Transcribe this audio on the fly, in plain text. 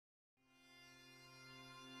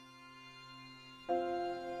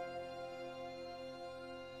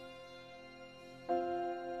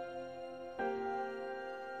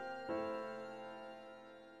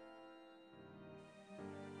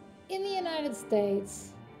In the United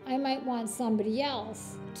States, I might want somebody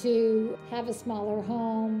else to have a smaller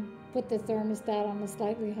home, put the thermostat on a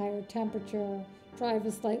slightly higher temperature, drive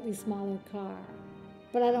a slightly smaller car.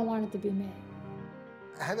 But I don't want it to be me.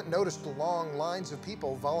 I haven't noticed long lines of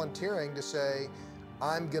people volunteering to say,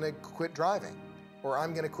 I'm going to quit driving, or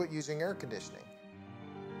I'm going to quit using air conditioning.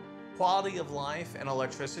 Quality of life and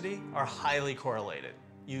electricity are highly correlated.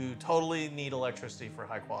 You totally need electricity for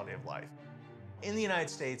high quality of life. In the United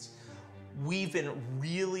States, we've been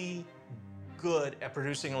really good at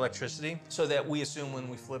producing electricity so that we assume when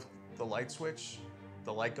we flip the light switch,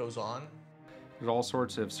 the light goes on. There's all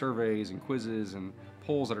sorts of surveys and quizzes and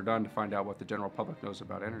polls that are done to find out what the general public knows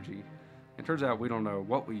about energy. It turns out we don't know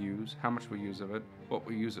what we use, how much we use of it, what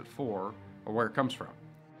we use it for, or where it comes from.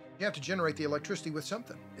 You have to generate the electricity with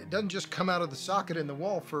something. It doesn't just come out of the socket in the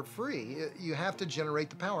wall for free. You have to generate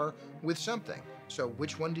the power with something. So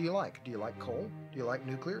which one do you like? Do you like coal? Do you like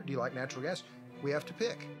nuclear? Do you like natural gas? We have to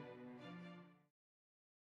pick.